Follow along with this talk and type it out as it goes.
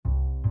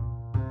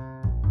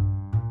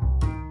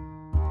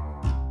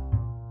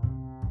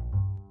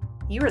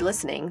You are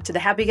listening to The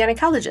Happy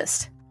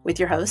Gynecologist with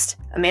your host,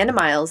 Amanda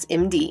Miles,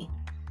 MD.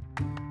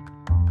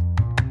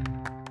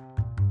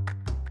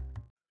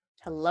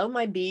 Hello,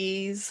 my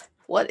bees.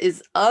 What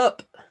is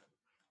up?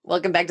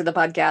 Welcome back to the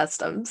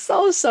podcast. I'm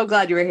so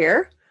glad you were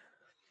here.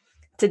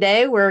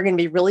 Today, we're going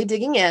to be really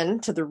digging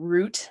into the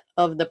root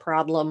of the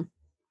problem.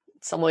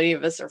 So many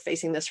of us are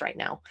facing this right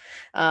now.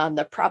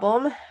 The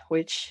problem,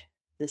 which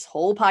this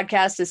whole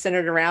podcast is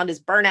centered around,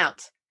 is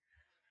burnout.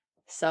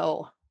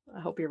 So I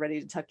hope you're ready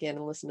to tuck in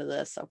and listen to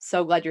this.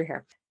 So glad you're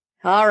here.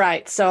 All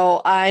right.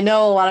 So I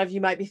know a lot of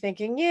you might be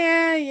thinking,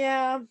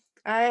 yeah,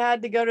 I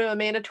had to go to a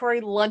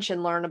mandatory lunch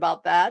and learn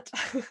about that.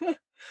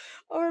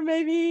 Or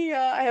maybe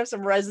I have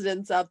some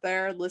residents out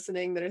there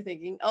listening that are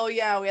thinking, oh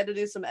yeah, we had to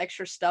do some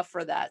extra stuff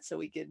for that so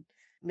we could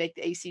make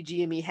the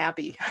ACGME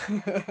happy.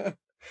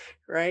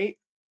 Right?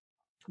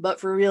 But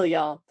for real,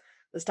 y'all,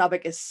 this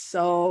topic is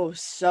so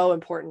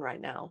important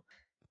right now.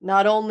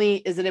 Not only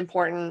is it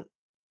important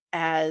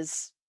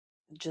as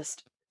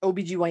just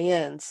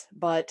OBGYNs,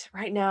 but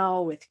right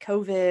now with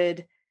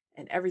COVID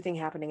and everything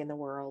happening in the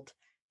world,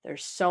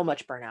 there's so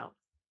much burnout.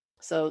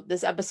 So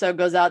this episode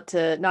goes out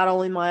to not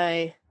only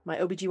my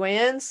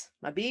OBGYNs,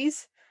 my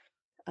bees,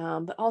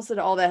 but also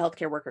to all the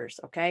healthcare workers,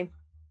 okay?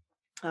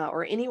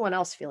 Or anyone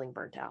else feeling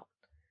burnt out.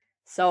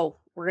 So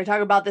we're going to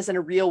talk about this in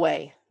a real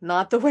way,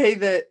 not the way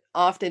that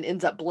often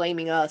ends up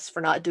blaming us for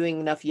not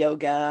doing enough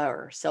yoga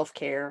or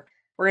self-care.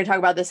 We're going to talk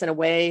about this in a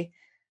way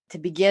to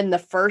begin the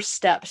first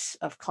steps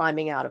of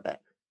climbing out of it.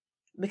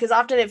 Because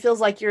often it feels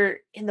like you're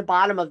in the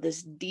bottom of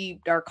this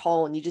deep, dark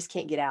hole and you just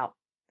can't get out.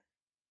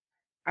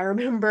 I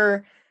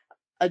remember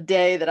a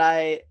day that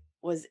I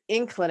was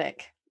in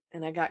clinic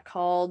and I got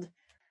called.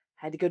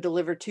 I had to go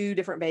deliver 2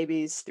 different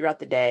babies throughout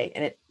the day,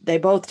 and they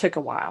both took a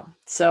while.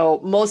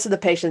 So most of the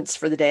patients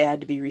for the day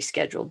had to be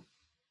rescheduled.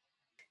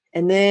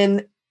 And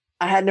then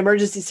I had an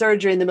emergency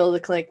surgery in the middle of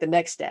the clinic the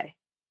next day.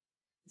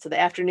 So the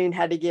afternoon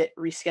had to get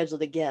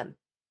rescheduled again.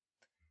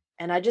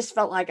 And I just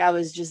felt like I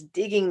was just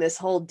digging this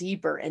hole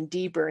deeper and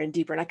deeper and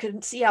deeper. And I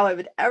couldn't see how I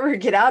would ever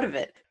get out of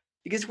it.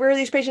 Because where are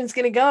these patients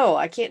going to go?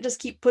 I can't just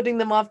keep putting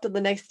them off to the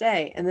next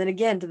day. And then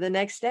again to the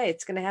next day.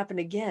 It's going to happen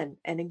again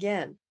and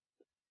again.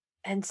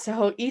 And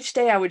so each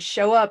day I would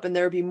show up and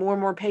there would be more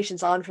and more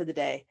patients on for the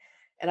day.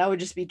 And I would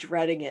just be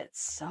dreading it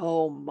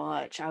so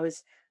much. I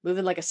was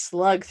moving like a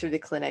slug through the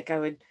clinic. I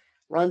would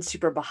run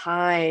super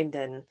behind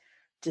and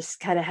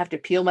just kind of have to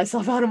peel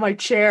myself out of my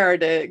chair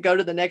to go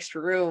to the next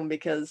room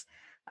because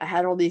I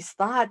had all these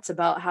thoughts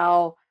about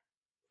how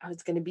I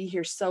was going to be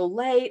here so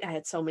late. I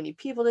had so many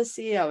people to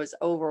see. I was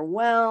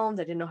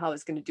overwhelmed. I didn't know how I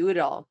was going to do it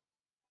all.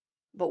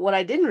 But what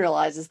I didn't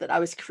realize is that I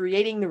was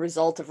creating the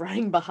result of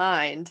running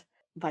behind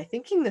by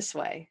thinking this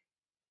way.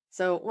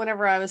 So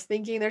whenever I was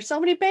thinking, there's so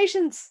many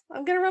patients,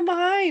 I'm going to run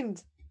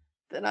behind,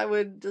 then I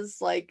would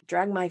just like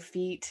drag my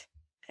feet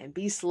and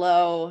be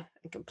slow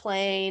and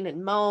complain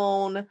and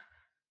moan.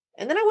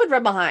 And then I would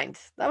run behind.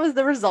 That was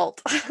the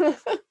result.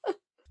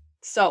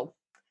 So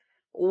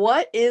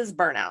what is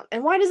burnout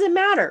and why does it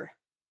matter?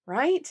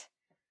 Right?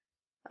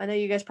 I know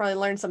you guys probably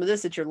learned some of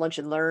this at your lunch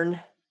and learn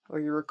or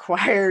your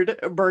required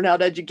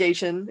burnout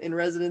education in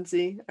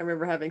residency. I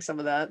remember having some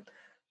of that.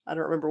 I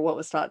don't remember what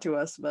was taught to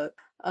us, but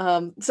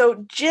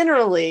so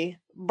generally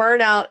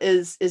burnout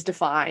is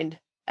defined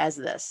as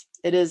this.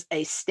 It is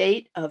a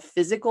state of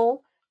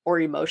physical or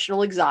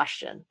emotional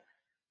exhaustion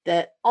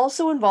that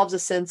also involves a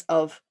sense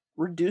of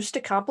reduced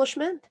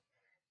accomplishment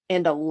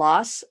and a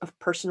loss of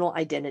personal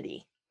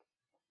identity.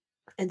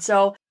 And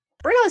so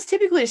burnout is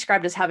typically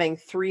described as having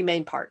 3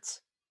 main parts.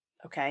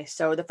 Okay,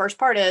 so the first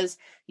part is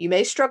you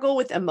may struggle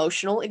with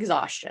emotional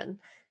exhaustion,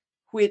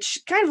 which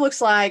kind of looks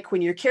like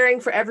when you're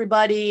caring for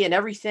everybody and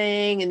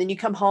everything, and then you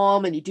come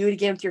home and you do it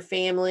again with your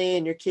family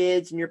and your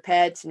kids and your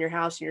pets and your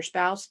house and your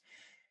spouse,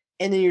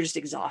 and then you're just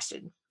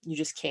exhausted. You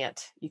just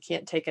can't. You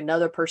can't take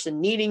another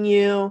person needing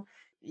you.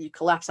 You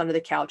collapse onto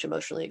the couch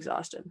emotionally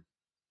exhausted.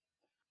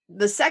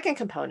 The second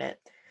component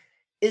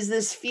is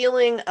this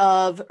feeling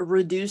of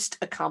reduced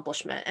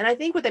accomplishment. And I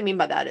think what they mean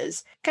by that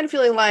is kind of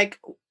feeling like,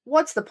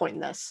 what's the point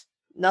in this?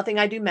 Nothing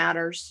I do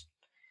matters.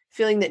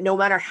 Feeling that no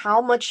matter how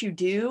much you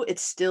do, it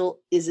still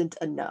isn't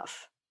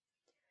enough.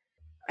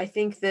 I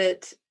think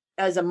that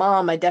as a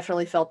mom, I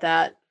definitely felt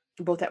that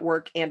both at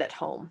work and at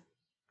home.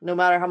 No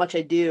matter how much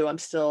I do, I'm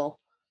still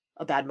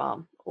a bad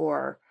mom.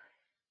 Or,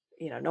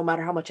 no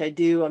matter how much I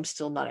do, I'm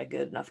still not a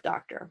good enough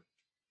doctor.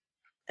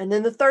 And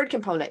then the third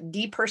component,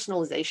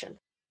 depersonalization.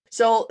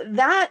 So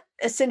that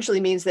essentially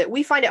means that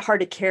we find it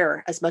hard to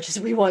care as much as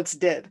we once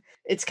did.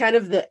 It's kind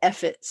of the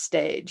F it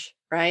stage,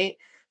 right?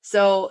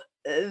 So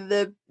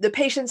the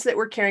patients that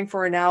we're caring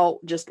for are now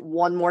just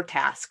one more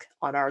task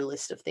on our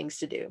list of things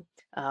to do.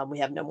 We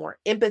have no more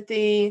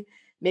empathy.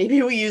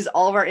 Maybe we use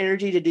all of our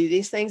energy to do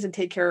these things and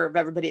take care of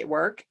everybody at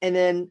work. And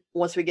then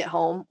once we get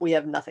home, we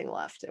have nothing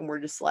left. And we're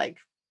just like,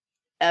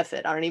 F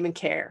it. I don't even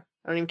care.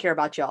 I don't even care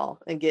about y'all,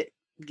 and get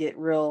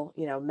real,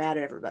 mad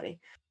at everybody.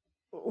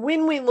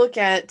 When we look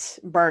at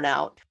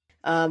burnout,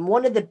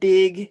 one of the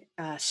big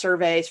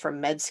surveys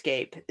from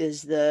Medscape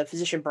is the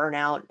Physician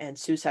Burnout and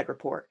Suicide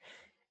Report.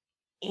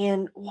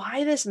 And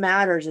why this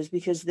matters is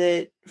because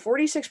the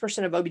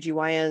 46% of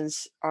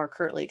OBGYNs are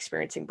currently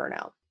experiencing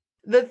burnout.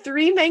 The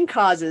three main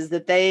causes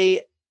that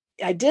they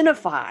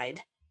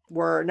identified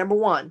were, number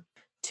one,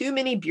 too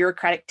many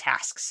bureaucratic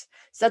tasks.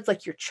 So that's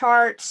like your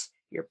charts,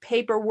 your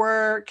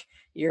paperwork,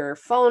 your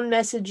phone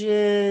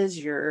messages,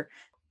 your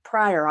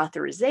prior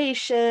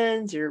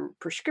authorizations, your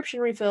prescription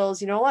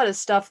refills, a lot of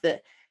stuff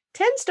that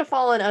tends to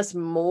fall on us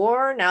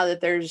more now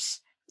that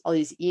there's all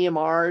these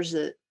EMRs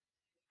that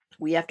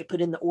we have to put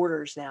in the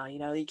orders now.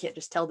 You can't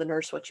just tell the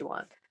nurse what you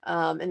want,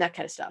 and that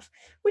kind of stuff,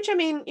 which, I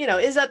mean,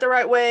 is that the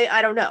right way?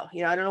 I don't know.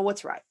 I don't know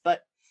what's right,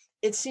 but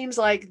it seems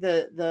like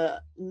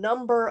the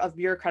number of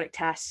bureaucratic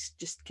tasks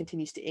just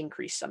continues to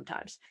increase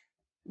sometimes.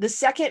 The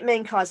second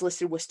main cause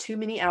listed was too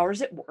many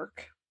hours at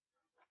work.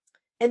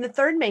 And the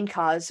third main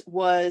cause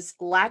was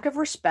lack of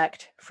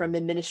respect from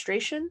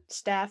administration,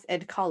 staff,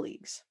 and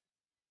colleagues.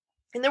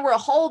 And there were a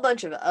whole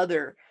bunch of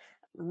other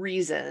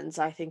reasons.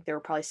 I think there were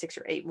probably 6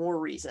 or 8 more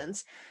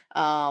reasons.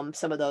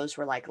 Some of those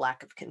were like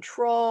lack of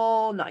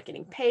control, not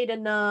getting paid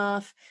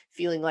enough,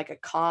 feeling like a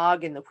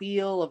cog in the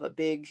wheel of a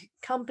big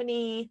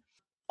company.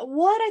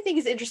 What I think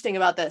is interesting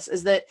about this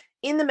is that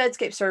in the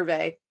Medscape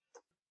survey,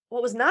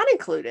 what was not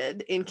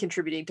included in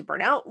contributing to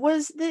burnout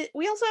was that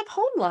we also have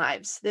home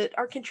lives that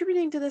are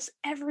contributing to this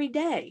every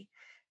day.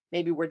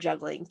 Maybe we're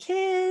juggling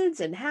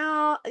kids and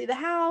the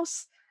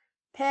house,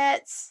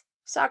 pets,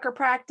 soccer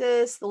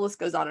practice, the list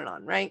goes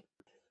on, right?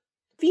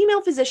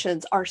 Female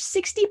physicians are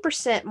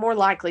 60% more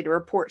likely to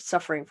report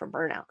suffering from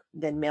burnout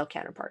than male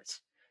counterparts.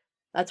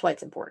 That's why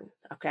it's important.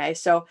 Okay.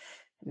 So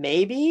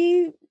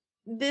maybe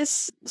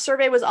this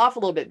survey was off a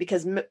little bit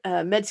because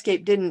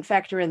Medscape didn't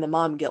factor in the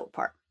mom guilt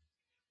part.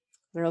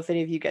 I don't know if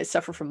any of you guys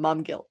suffer from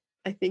mom guilt.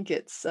 I think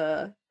it's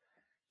kind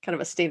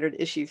of a standard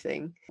issue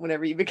thing.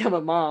 Whenever you become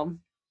a mom,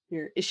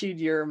 you're issued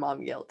your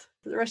mom guilt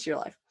for the rest of your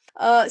life.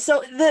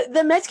 So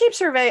the Medscape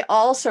survey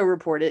also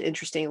reported,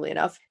 interestingly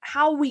enough,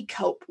 how we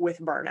cope with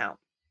burnout.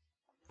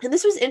 And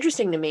this was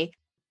interesting to me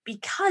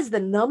because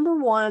the number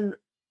one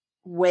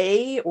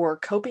way or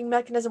coping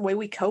mechanism, way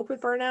we cope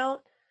with burnout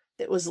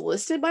that was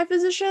listed by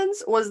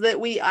physicians was that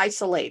we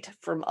isolate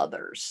from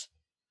others.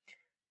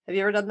 Have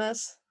you ever done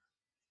this?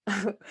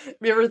 Have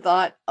you ever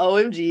thought,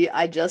 OMG,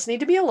 I just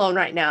need to be alone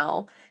right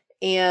now?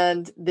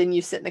 And then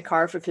you sit in the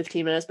car for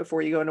 15 minutes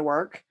before you go into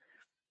work.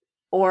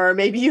 Or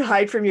maybe you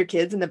hide from your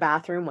kids in the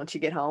bathroom once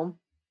you get home.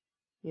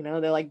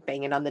 They're like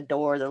banging on the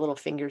door. Their little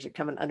fingers are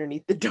coming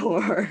underneath the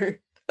door.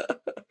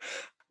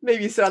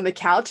 Maybe you sit on the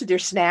couch with your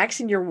snacks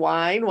and your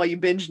wine while you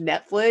binge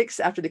Netflix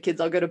after the kids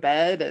all go to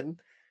bed, and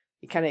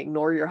you kind of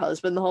ignore your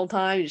husband the whole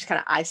time. You just kind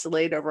of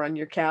isolate over on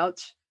your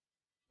couch.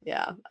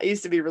 Yeah, I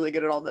used to be really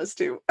good at all this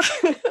too.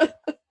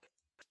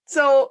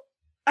 So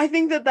I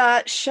think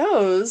that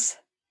shows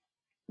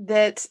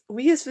that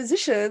we as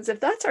physicians,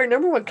 if that's our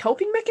number one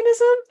coping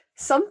mechanism,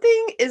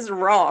 something is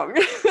wrong.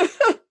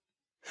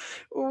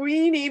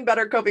 We need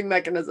better coping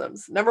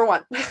mechanisms. Number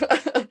one.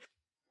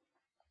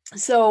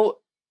 So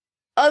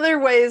other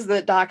ways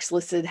that docs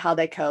listed how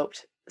they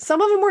coped, some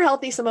of them were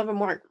healthy, some of them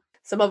weren't.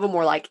 Some of them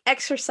were like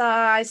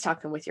exercise,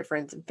 talking with your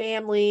friends and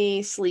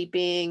family,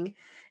 sleeping.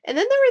 And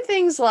then there were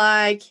things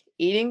like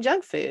eating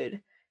junk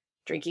food,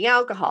 drinking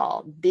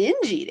alcohol,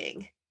 binge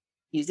eating,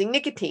 using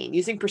nicotine,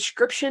 using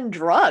prescription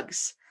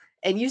drugs,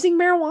 and using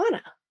marijuana.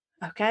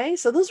 Okay,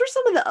 so those were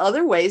some of the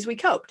other ways we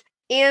coped.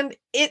 And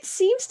it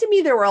seems to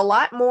me there were a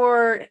lot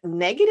more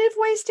negative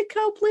ways to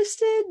cope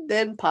listed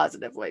than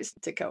positive ways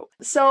to cope.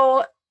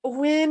 So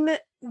when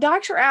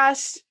docs were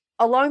asked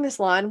along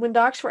this line, when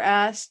docs were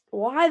asked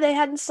why they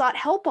hadn't sought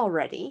help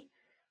already,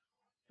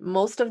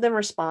 most of them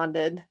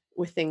responded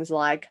with things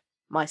like,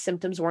 my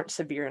symptoms weren't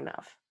severe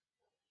enough.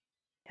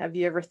 Have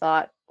you ever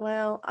thought,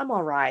 well, I'm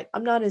all right.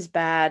 I'm not as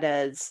bad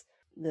as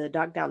the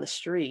doc down the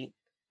street.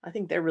 I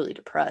think they're really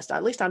depressed.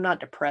 At least I'm not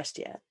depressed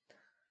yet,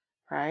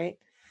 right?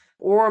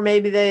 Or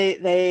maybe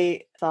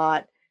they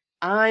thought,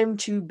 I'm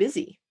too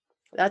busy.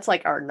 That's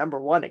like our number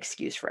one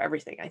excuse for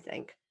everything, I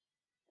think.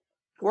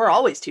 We're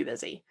always too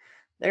busy.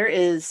 There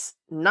is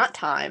not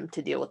time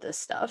to deal with this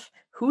stuff.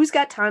 Who's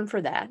got time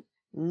for that?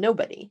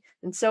 Nobody.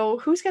 And so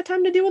who's got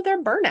time to deal with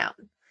their burnout?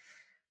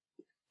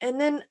 And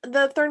then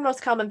the third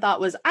most common thought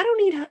was, I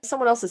don't need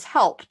someone else's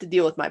help to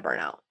deal with my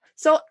burnout.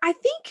 So I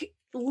think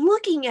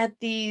looking at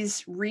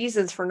these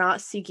reasons for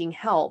not seeking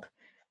help,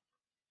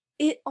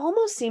 it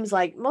almost seems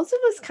like most of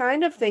us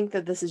kind of think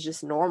that this is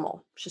just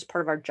normal. It's just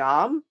part of our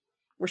job.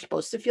 We're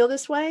supposed to feel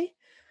this way.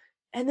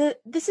 And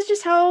that this is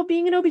just how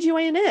being an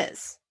OBGYN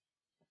is.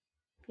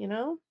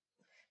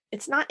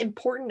 It's not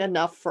important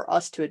enough for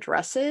us to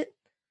address it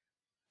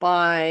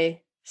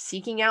by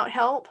seeking out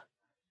help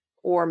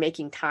or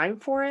making time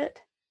for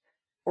it,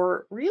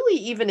 or really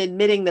even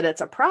admitting that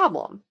it's a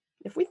problem.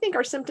 If we think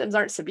our symptoms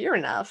aren't severe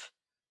enough,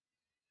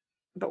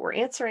 but we're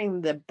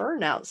answering the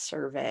burnout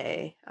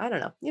survey, I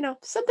don't know,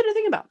 something to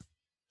think about.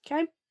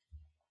 Okay.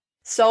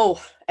 So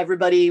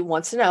everybody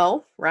wants to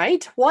know,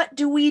 right? What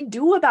do we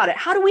do about it?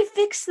 How do we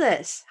fix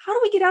this? How do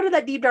we get out of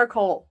that deep, dark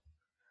hole?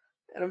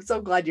 And I'm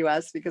so glad you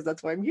asked, because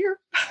that's why I'm here.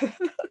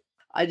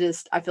 I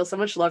feel so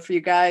much love for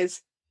you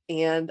guys.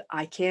 And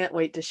I can't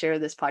wait to share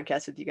this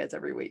podcast with you guys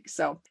every week.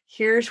 So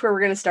here's where we're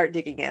going to start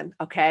digging in.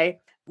 Okay.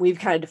 We've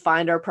kind of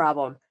defined our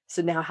problem.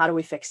 So now how do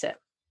we fix it?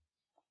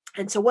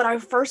 And so what I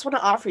first want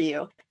to offer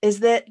you is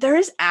that there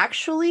is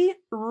actually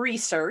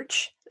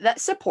research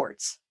that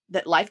supports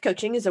that life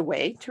coaching is a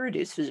way to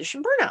reduce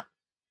physician burnout.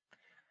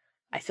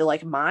 I feel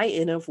like my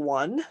N of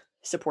 1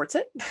 supports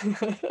it.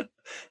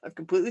 I've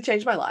completely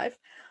changed my life.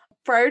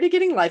 Prior to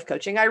getting life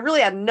coaching, I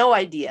really had no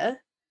idea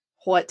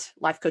what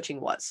life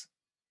coaching was.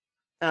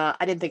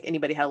 I didn't think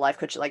anybody had a life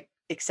coach like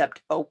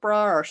except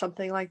Oprah or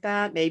something like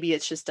that. Maybe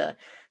it's just a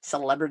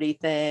celebrity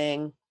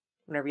thing.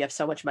 Whenever you have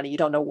so much money, you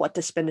don't know what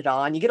to spend it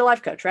on. You get a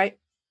life coach, right?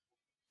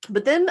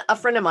 But then a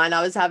friend of mine,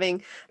 I was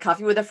having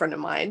coffee with a friend of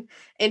mine,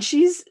 and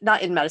she's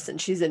not in medicine,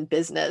 she's in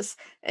business.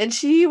 And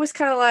she was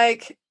kind of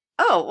like,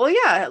 oh, well,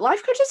 yeah,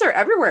 life coaches are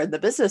everywhere in the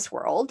business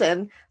world.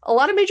 And a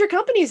lot of major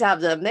companies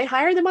have them. They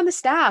hire them on the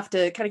staff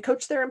to kind of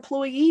coach their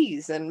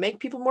employees and make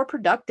people more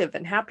productive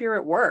and happier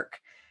at work.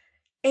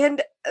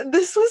 And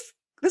this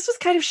was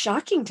kind of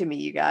shocking to me,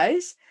 you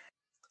guys.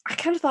 I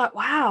kind of thought,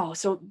 wow,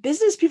 so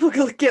business people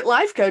go get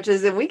life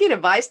coaches and we get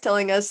advice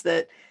telling us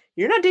that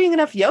you're not doing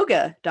enough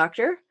yoga,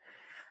 doctor.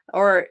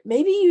 Or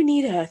maybe you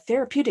need a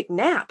therapeutic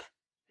nap.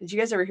 Did you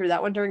guys ever hear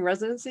that one during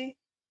residency?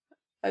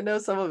 I know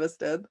some of us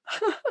did,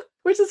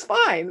 which is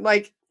fine.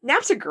 Like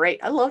naps are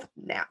great. I love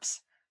naps,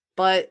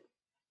 but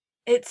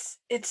it's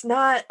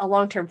not a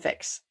long-term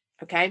fix.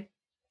 Okay.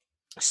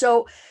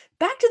 So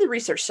back to the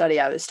research study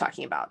I was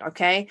talking about.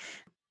 Okay.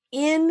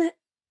 In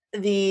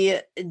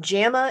the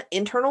JAMA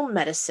Internal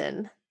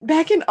Medicine,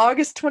 back in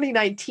August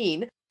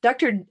 2019,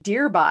 Dr.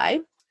 Dearby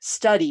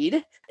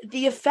studied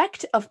the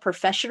effect of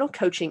professional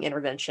coaching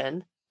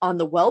intervention on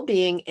the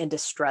well-being and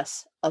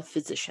distress of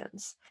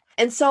physicians.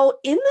 And so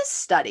in this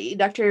study,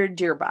 Dr.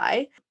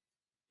 Dearby,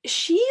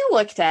 she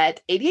looked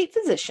at 88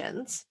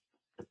 physicians,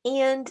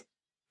 and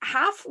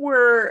half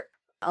were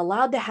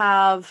allowed to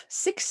have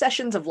 6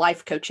 sessions of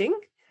life coaching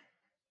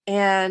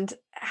and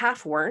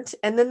half weren't.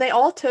 And then they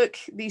all took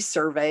these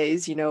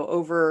surveys,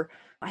 over,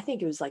 I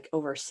think it was like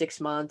over 6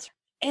 months.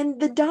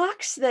 And the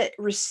docs that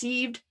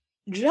received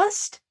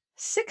just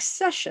 6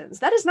 sessions,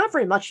 that is not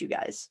very much, you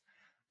guys.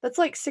 That's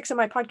like 6 of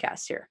my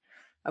podcasts here.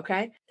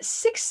 Okay.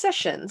 6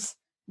 sessions.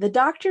 The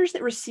doctors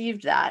that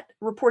received that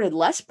reported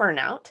less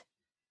burnout,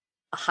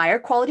 a higher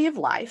quality of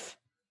life.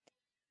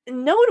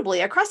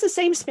 Notably, across the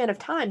same span of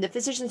time, the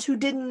physicians who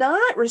did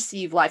not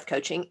receive life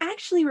coaching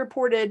actually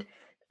reported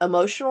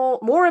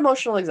more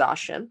emotional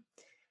exhaustion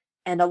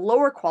and a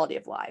lower quality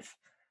of life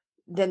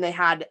than they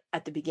had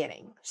at the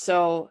beginning.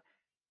 So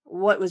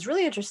what was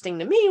really interesting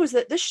to me was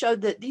that this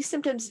showed that these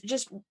symptoms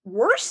just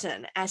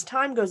worsen as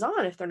time goes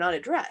on if they're not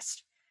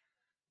addressed.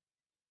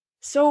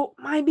 So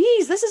my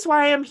bees, this is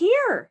why I'm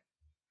here.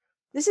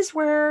 This is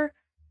where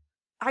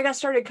I got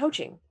started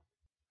coaching.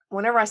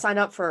 Whenever I signed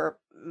up for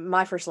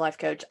my first life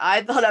coach,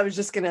 I thought I was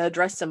just going to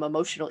address some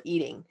emotional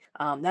eating.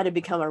 That had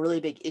become a really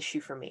big issue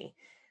for me.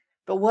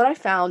 But what I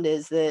found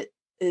is that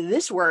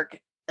this work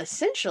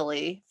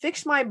essentially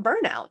fixed my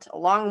burnout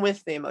along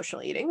with the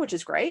emotional eating, which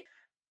is great.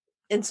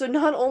 And so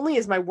not only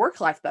is my work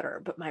life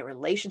better, but my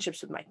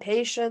relationships with my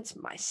patients,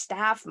 my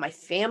staff, my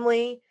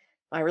family,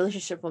 my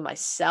relationship with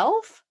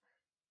myself,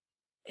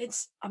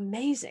 it's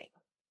amazing.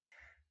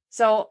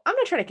 So I'm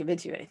not trying to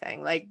convince you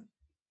anything. Like,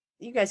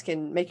 you guys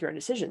can make your own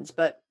decisions,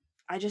 but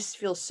I just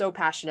feel so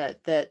passionate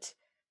that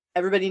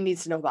everybody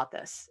needs to know about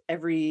this.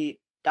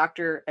 Every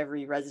doctor,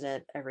 every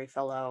resident, every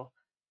fellow,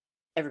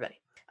 everybody.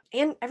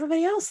 And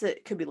everybody else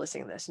that could be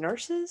listening to this,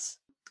 nurses,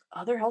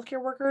 other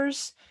healthcare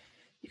workers,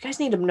 you guys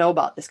need to know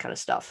about this kind of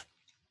stuff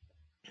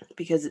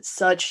because it's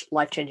such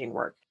life-changing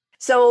work.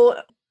 So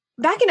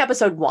back in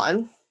episode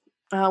 1,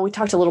 we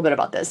talked a little bit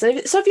about this. So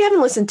if you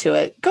haven't listened to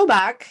it, go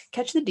back,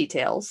 catch the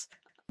details.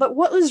 But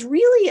what was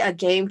really a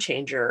game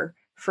changer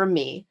for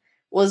me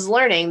was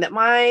learning that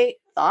my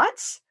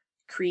thoughts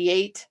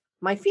create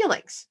my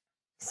feelings.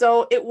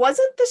 So it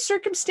wasn't the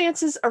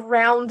circumstances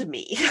around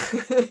me.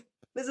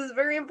 This is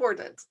very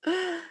important.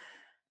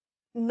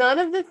 None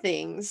of the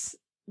things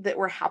that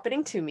were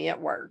happening to me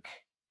at work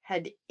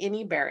had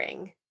any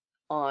bearing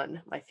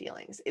on my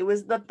feelings. It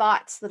was the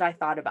thoughts that I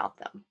thought about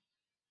them.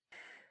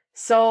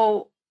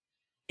 So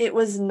it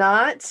was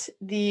not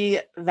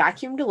the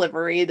vacuum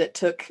delivery that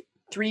took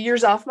 3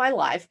 years off my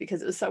life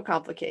because it was so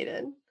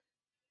complicated.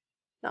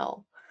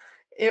 No,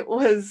 it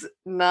was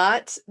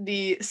not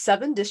the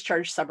 7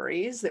 discharge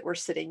summaries that were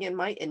sitting in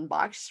my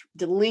inbox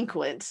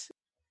delinquent.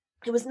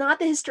 It was not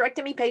the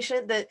hysterectomy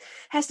patient that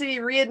has to be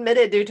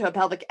readmitted due to a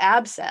pelvic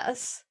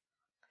abscess.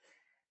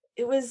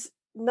 It was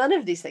none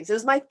of these things. It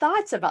was my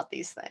thoughts about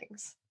these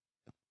things.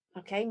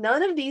 Okay,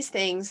 none of these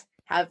things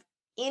have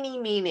any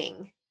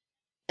meaning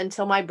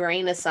until my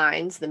brain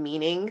assigns the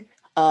meaning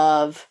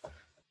of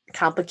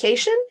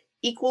complication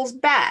equals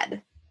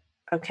bad.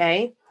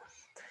 Okay,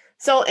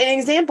 so an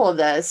example of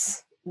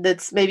this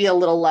that's maybe a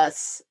little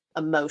less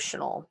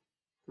emotional,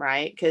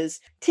 right? Because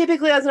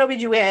typically as an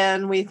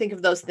OBGYN, we think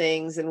of those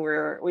things and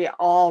we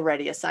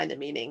already assign the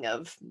meaning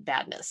of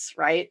badness,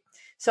 right?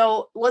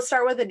 So let's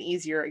start with an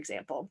easier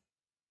example.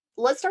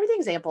 Let's start with the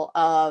example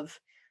of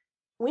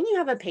when you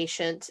have a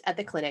patient at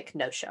the clinic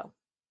no-show.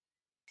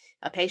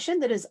 A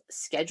patient that is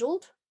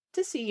scheduled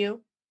to see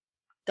you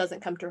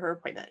doesn't come to her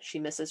appointment. She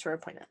misses her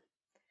appointment.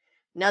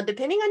 Now,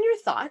 depending on your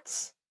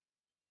thoughts,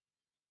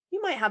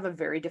 you might have a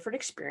very different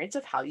experience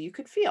of how you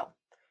could feel.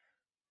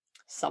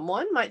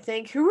 Someone might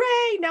think,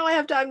 hooray, now I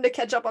have time to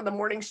catch up on the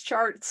morning's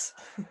charts,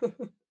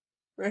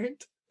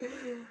 right?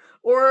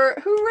 Or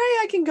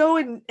hooray, I can go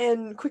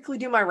and quickly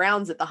do my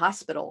rounds at the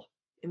hospital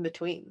in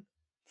between.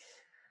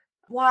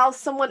 While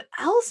someone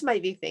else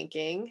might be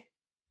thinking,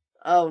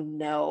 oh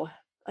no,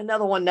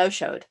 another one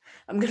no-showed.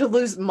 I'm going to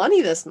lose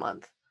money this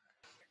month.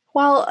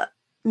 While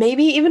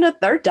maybe even a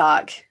third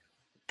doc,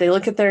 they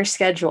look at their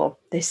schedule,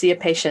 they see a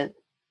patient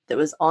that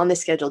was on the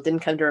schedule,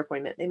 didn't come to her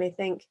appointment. They may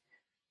think,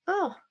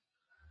 oh,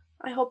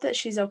 I hope that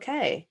she's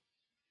okay.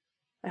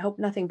 I hope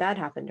nothing bad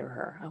happened to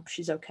her. I hope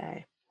she's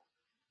okay.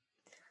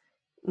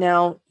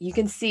 Now, you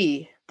can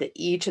see that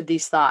each of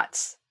these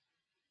thoughts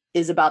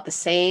is about the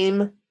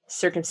same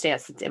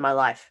circumstance that's in my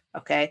life,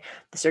 okay?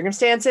 The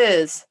circumstance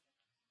is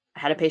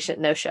I had a patient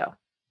no-show.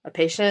 A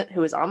patient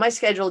who was on my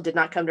schedule did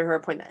not come to her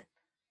appointment.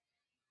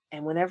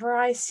 And whenever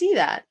I see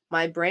that,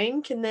 my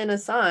brain can then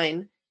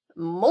assign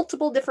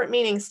multiple different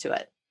meanings to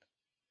it,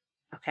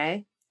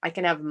 okay? I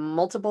can have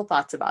multiple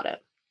thoughts about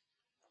it.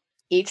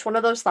 Each one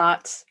of those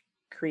thoughts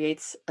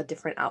creates a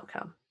different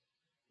outcome,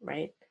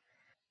 right?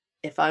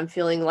 If I'm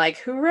feeling like,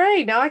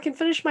 hooray, now I can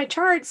finish my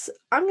charts,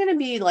 I'm going to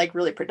be like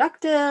really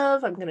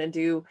productive. I'm going to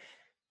do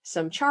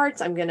some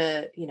charts. I'm going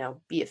to,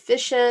 be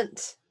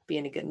efficient, be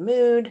in a good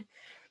mood.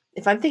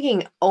 If I'm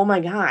thinking, oh my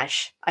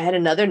gosh, I had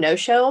another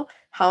no-show,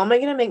 how am I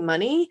going to make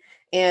money?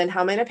 And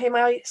how am I going to pay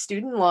my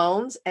student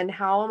loans? And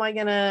how am I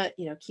going to,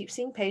 keep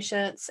seeing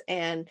patients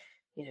and,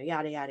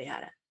 yada, yada,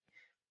 yada.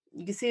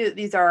 You can see that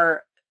these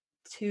are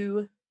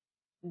two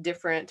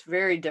different,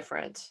 very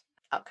different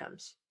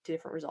outcomes, two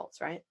different results,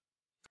 right?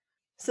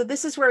 So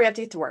this is where we have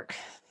to get to work.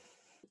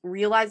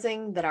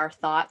 Realizing that our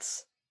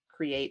thoughts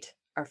create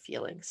our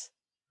feelings.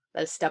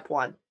 That is step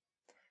one.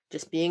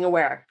 Just being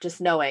aware,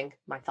 just knowing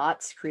my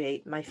thoughts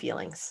create my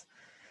feelings.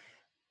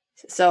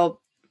 So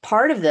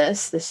part of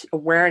this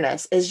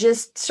awareness is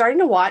just starting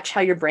to watch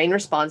how your brain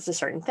responds to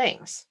certain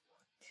things.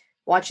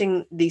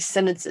 Watching these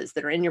sentences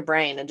that are in your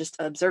brain and just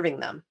observing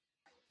them.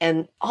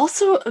 And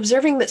also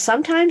observing that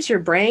sometimes your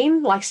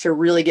brain likes to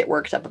really get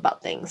worked up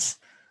about things.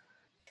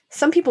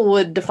 Some people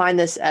would define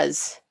this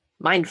as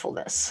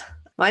mindfulness.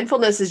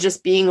 Mindfulness is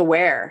just being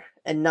aware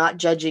and not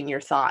judging your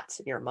thoughts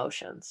and your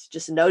emotions,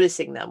 just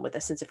noticing them with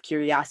a sense of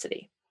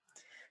curiosity.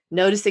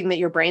 Noticing that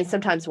your brain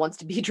sometimes wants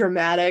to be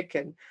dramatic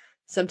and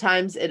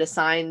sometimes it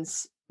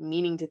assigns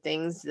meaning to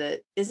things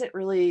that isn't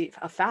really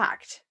a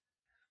fact.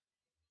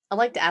 I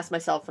like to ask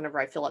myself whenever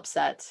I feel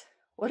upset,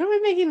 what am I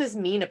making this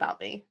mean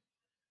about me?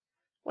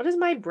 What is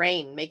my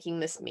brain making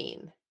this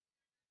mean?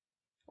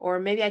 Or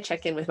maybe I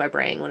check in with my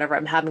brain whenever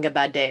I'm having a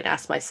bad day and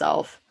ask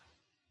myself,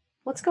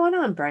 what's going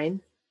on,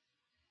 brain?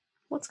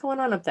 What's going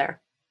on up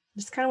there?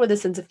 Just kind of with a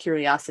sense of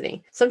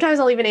curiosity. Sometimes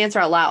I'll even answer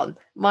out loud.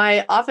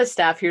 My office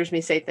staff hears me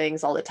say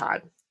things all the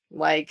time,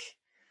 like,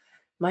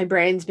 my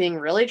brain's being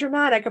really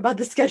dramatic about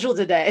the schedule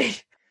today.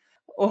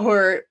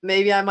 Or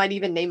maybe I might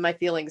even name my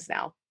feelings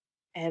now.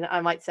 And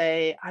I might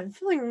say, I'm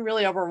feeling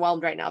really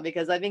overwhelmed right now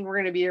because I think we're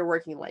going to be here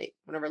working late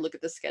whenever I look at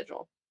the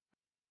schedule.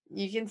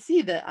 You can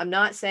see that I'm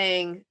not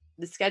saying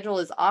the schedule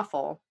is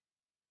awful.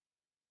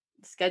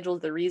 The schedule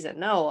is the reason.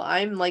 No,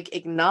 I'm like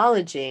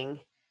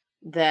acknowledging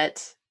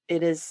that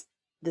it is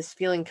this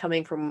feeling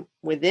coming from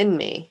within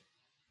me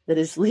that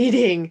is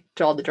leading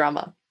to all the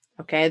drama.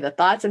 Okay. The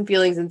thoughts and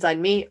feelings inside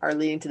me are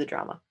leading to the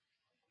drama.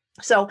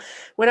 So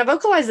when I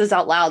vocalize this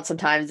out loud,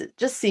 sometimes it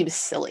just seems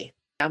silly.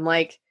 I'm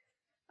like,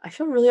 I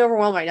feel really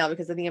overwhelmed right now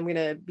because I think I'm going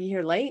to be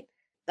here late.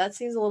 That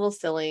seems a little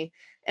silly.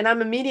 And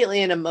I'm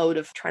immediately in a mode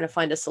of trying to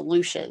find a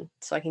solution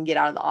so I can get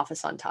out of the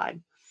office on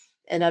time.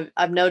 And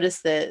I've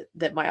noticed that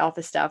my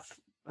office staff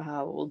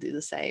will do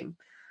the same.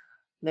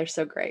 They're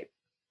so great.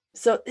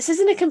 So this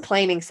isn't a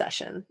complaining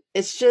session.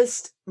 It's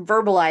just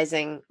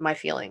verbalizing my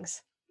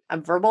feelings.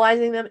 I'm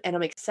verbalizing them and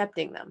I'm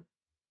accepting them.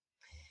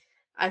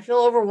 I feel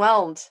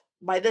overwhelmed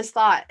by this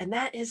thought, and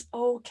that is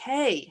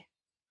okay.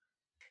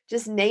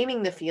 Just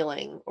naming the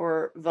feeling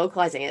or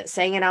vocalizing it,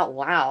 saying it out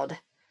loud,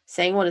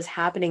 saying what is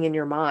happening in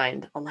your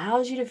mind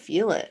allows you to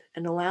feel it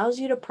and allows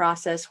you to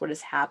process what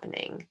is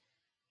happening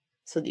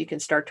so that you can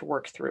start to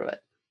work through it.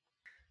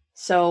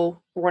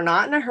 So we're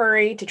not in a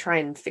hurry to try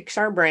and fix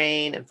our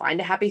brain and find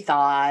a happy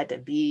thought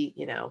and be,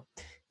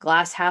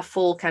 glass half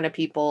full kind of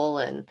people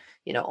and,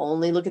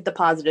 only look at the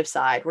positive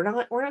side. We're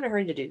not in a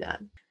hurry to do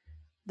that.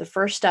 The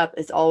first step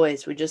is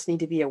always, we just need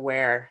to be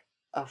aware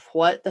of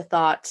what the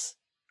thoughts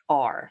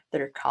are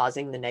that are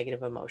causing the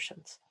negative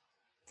emotions.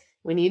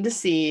 We need to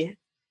see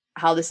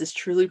how this is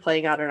truly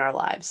playing out in our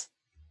lives.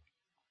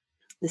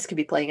 This could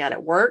be playing out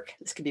at work.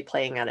 This could be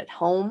playing out at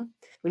home.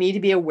 We need to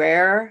be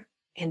aware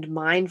and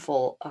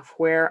mindful of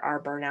where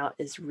our burnout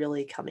is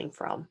really coming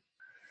from.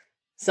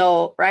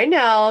 So right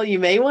now, you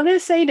may want to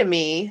say to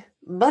me,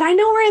 but I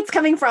know where it's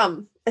coming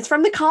from. It's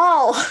from the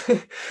call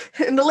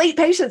and the late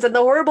patients and the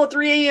horrible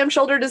 3 a.m.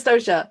 shoulder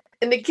dystocia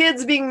and the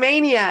kids being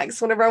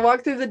maniacs whenever I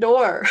walk through the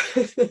door.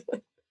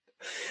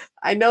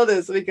 I know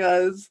this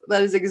because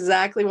that is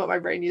exactly what my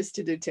brain used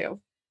to do too.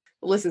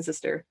 Listen,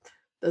 sister,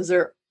 those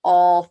are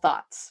all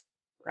thoughts.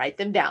 Write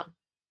them down.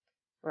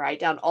 Write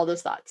down all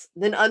those thoughts.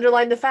 Then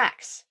underline the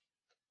facts.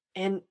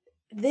 And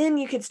then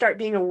you can start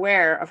being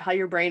aware of how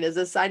your brain is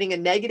assigning a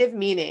negative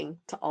meaning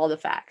to all the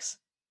facts.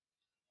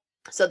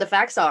 So the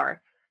facts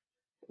are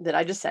that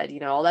I just said,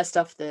 all that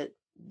stuff that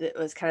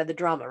was kind of the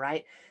drama,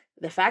 right?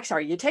 The facts are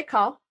you take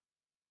call.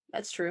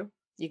 That's true.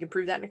 You can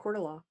prove that in a court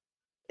of law.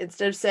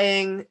 Instead of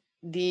saying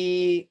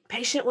the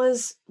patient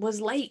was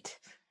late,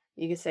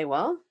 you can say,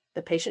 well,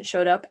 the patient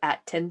showed up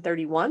at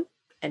 10:31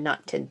 and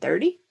not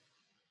 10:30.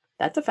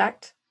 That's a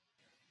fact.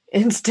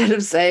 Instead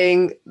of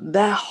saying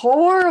the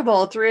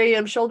horrible 3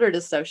 a.m. shoulder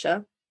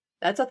dystocia,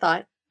 that's a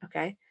thought,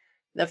 okay?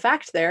 The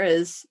fact there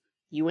is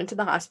you went to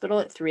the hospital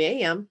at 3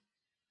 a.m.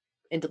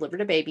 and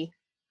delivered a baby,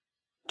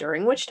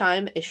 during which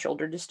time a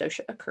shoulder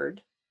dystocia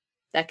occurred.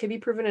 That could be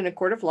proven in a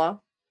court of law.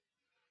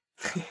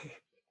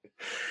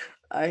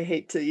 I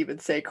hate to even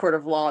say court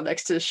of law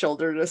next to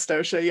shoulder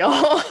dystocia,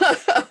 y'all.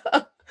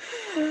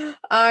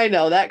 I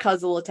know, that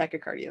caused a little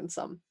tachycardia in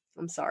some.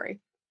 I'm sorry.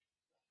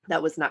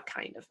 That was not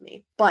kind of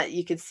me. But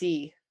you can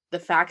see the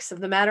facts of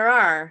the matter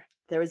are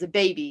there was a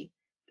baby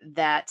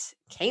that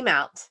came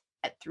out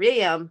at 3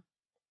 a.m.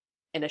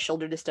 and a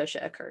shoulder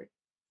dystocia occurred.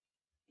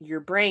 Your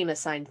brain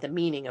assigned the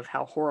meaning of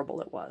how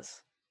horrible it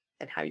was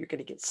and how you're going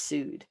to get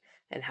sued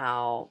and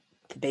how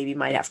the baby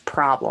might have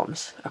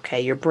problems.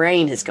 Okay, your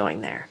brain is going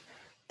there.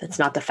 That's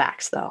not the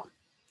facts, though.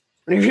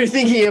 Whenever you're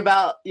thinking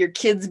about your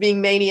kids being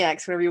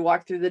maniacs whenever you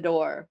walk through the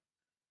door,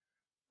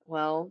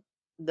 well,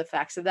 the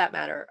facts of that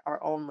matter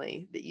are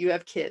only that you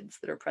have kids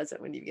that are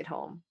present when you get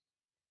home.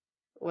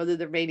 Whether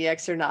they're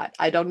maniacs or not,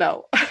 I don't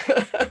know.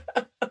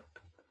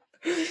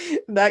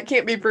 That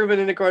can't be proven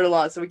in a court of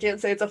law, so we can't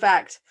say it's a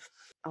fact.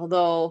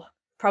 Although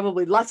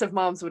probably lots of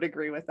moms would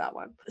agree with that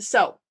one.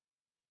 So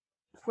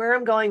where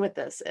I'm going with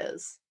this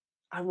is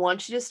I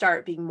want you to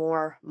start being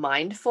more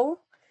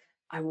mindful.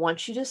 I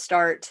want you to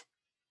start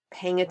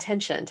paying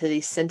attention to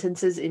these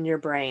sentences in your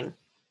brain.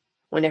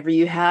 Whenever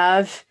you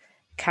have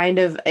kind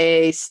of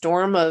a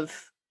storm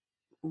of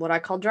what I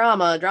call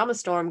drama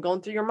storm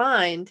going through your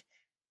mind,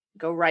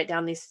 go write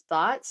down these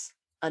thoughts,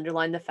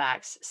 underline the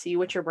facts, see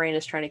what your brain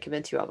is trying to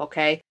convince you of,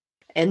 okay?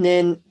 And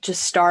then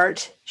just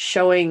start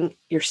showing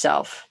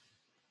yourself,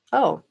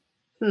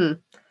 it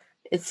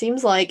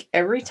seems like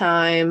every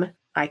time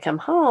I come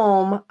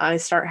home, I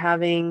start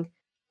having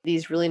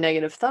these really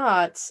negative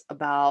thoughts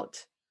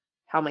about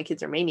how my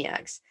kids are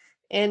maniacs.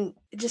 And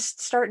just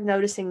start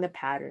noticing the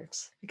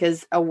patterns,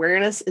 because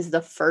awareness is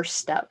the first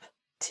step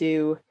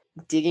to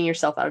digging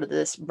yourself out of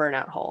this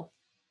burnout hole.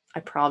 I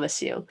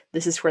promise you,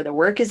 this is where the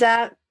work is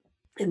at.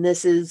 And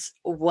this is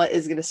what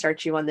is going to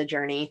start you on the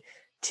journey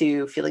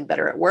to feeling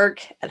better at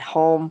work, at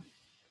home,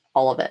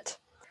 all of it.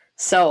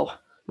 So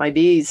my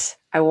bees,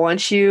 I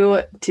want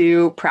you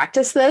to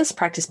practice this,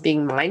 practice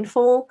being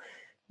mindful,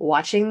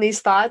 watching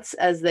these thoughts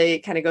as they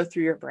kind of go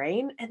through your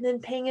brain, and then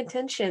paying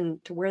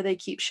attention to where they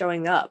keep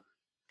showing up.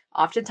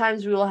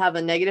 Oftentimes we will have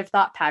a negative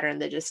thought pattern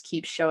that just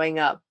keeps showing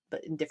up,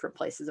 but in different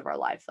places of our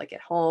life, like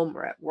at home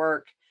or at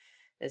work.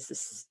 It's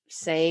the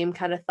same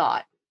kind of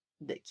thought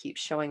that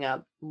keeps showing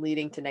up,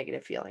 leading to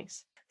negative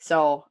feelings.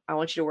 So I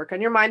want you to work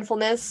on your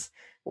mindfulness,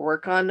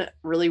 work on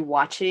really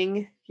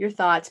watching your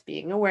thoughts,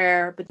 being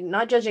aware, but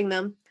not judging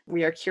them.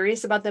 We are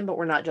curious about them, but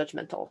we're not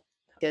judgmental,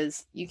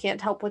 because you can't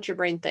help what your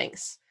brain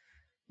thinks.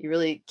 You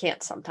really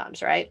can't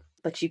sometimes, right?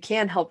 But you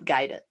can help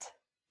guide it.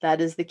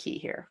 That is the key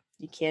here.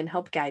 You can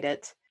help guide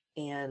it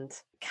and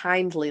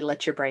kindly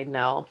let your brain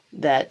know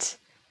that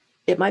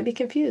it might be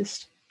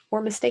confused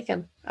or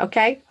mistaken.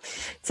 Okay.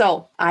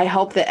 So I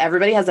hope that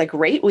everybody has a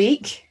great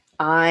week.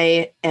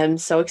 I am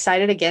so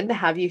excited again to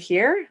have you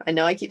here. I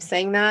know I keep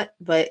saying that,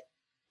 but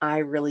I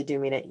really do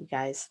mean it, you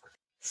guys.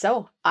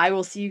 So I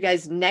will see you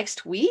guys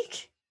next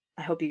week.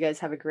 I hope you guys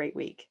have a great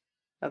week.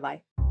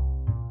 Bye-bye.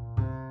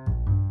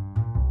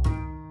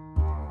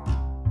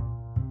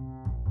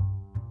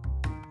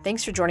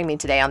 Thanks for joining me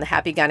today on The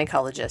Happy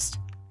Gynecologist.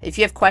 If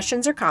you have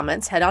questions or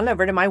comments, head on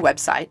over to my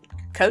website,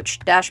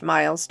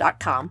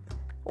 coach-miles.com,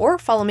 or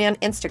follow me on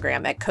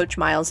Instagram at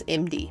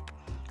CoachMilesMD.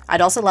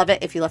 I'd also love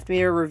it if you left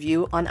me a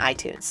review on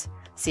iTunes.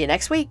 See you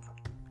next week.